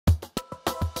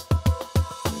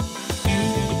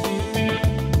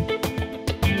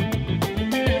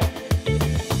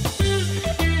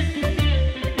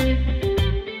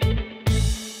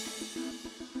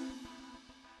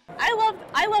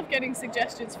getting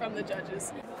suggestions from the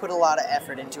judges. Put a lot of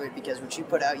effort into it because what you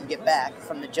put out, you get back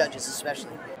from the judges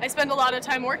especially. I spend a lot of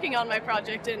time working on my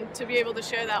project, and to be able to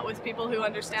share that with people who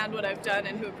understand what I've done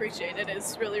and who appreciate it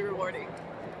is really rewarding.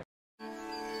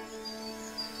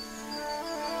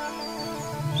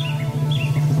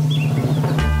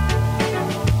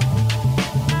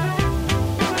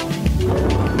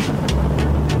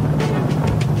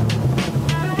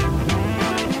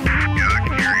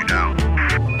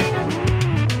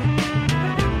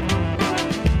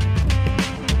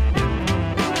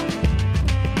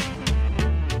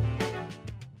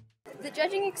 The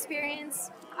judging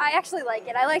experience, I actually like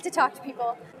it. I like to talk to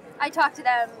people. I talk to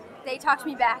them, they talk to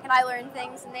me back, and I learn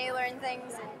things, and they learn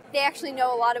things. And they actually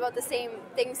know a lot about the same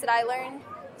things that I learned.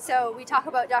 So we talk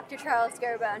about Dr. Charles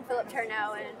Gerba and Philip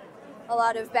Turnau and a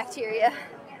lot of bacteria.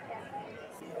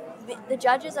 The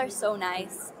judges are so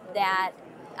nice that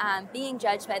being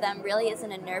judged by them really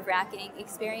isn't a nerve-wracking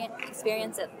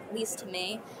experience, at least to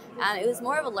me. It was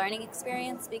more of a learning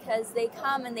experience because they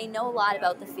come and they know a lot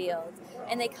about the field.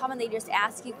 And they come and they just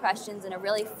ask you questions in a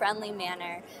really friendly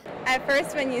manner. At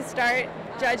first, when you start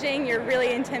judging, you're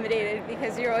really intimidated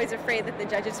because you're always afraid that the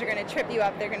judges are going to trip you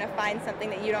up, they're going to find something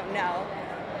that you don't know.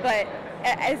 But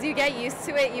as you get used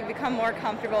to it, you become more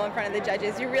comfortable in front of the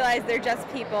judges. You realize they're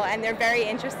just people and they're very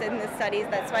interested in the studies.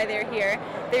 That's why they're here.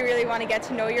 They really want to get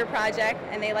to know your project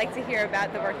and they like to hear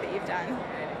about the work that you've done.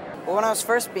 Well, when I was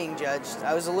first being judged,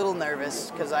 I was a little nervous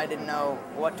because I didn't know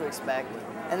what to expect.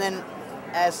 And then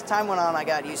as time went on, I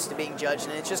got used to being judged,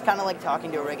 and it's just kind of like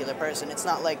talking to a regular person. It's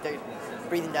not like they're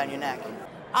breathing down your neck.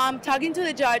 Talking to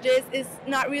the judges is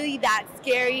not really that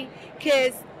scary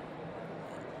because,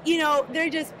 you know, they're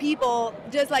just people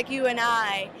just like you and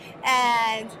I,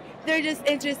 and they're just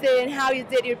interested in how you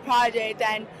did your project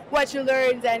and what you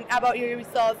learned and about your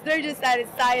results. They're just that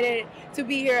excited to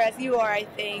be here as you are, I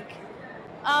think.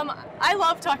 I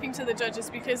love talking to the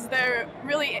judges because they're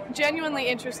really genuinely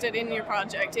interested in your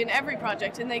project, in every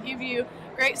project, and they give you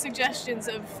great suggestions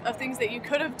of things that you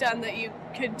could have done that you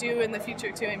could do in the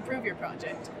future to improve your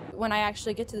project. When I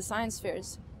actually get to the science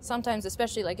fairs, sometimes,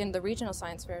 especially like in the regional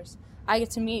science fairs, I get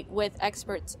to meet with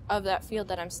experts of that field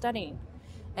that I'm studying,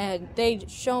 and they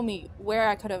show me where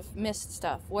I could have missed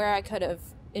stuff, where I could have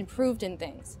improved in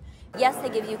things. Yes, they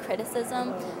give you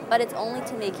criticism, but it's only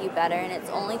to make you better and it's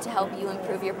only to help you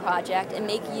improve your project and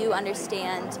make you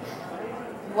understand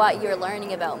what you're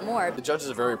learning about more. The judges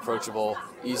are very approachable,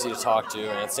 easy to talk to,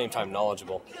 and at the same time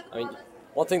knowledgeable. I mean,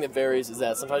 one thing that varies is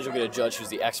that sometimes you'll get a judge who's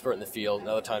the expert in the field, and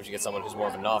other times you get someone who's more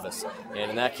of a novice. And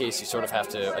in that case, you sort of have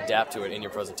to adapt to it in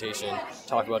your presentation,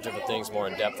 talk about different things more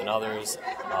in depth than others,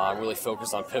 really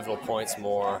focus on pivotal points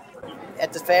more.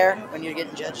 At the fair, when you're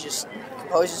getting judged, just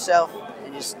compose yourself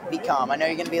and just be calm. I know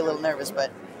you're going to be a little nervous,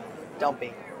 but don't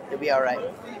be. You'll be all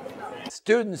right.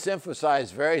 Students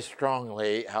emphasize very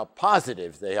strongly how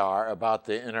positive they are about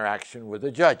the interaction with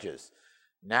the judges.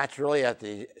 Naturally, at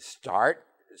the start,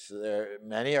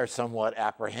 many are somewhat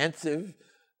apprehensive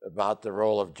about the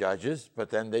role of judges, but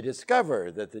then they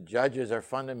discover that the judges are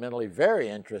fundamentally very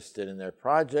interested in their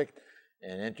project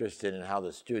and interested in how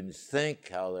the students think,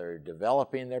 how they're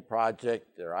developing their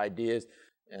project, their ideas,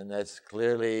 and that's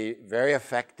clearly very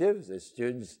effective. The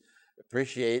students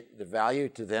appreciate the value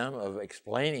to them of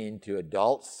explaining to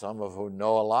adults, some of whom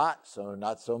know a lot, some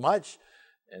not so much,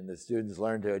 and the students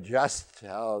learn to adjust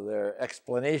how their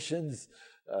explanations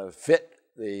fit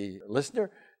the listener,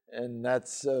 and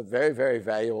that's a very, very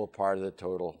valuable part of the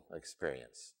total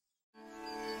experience.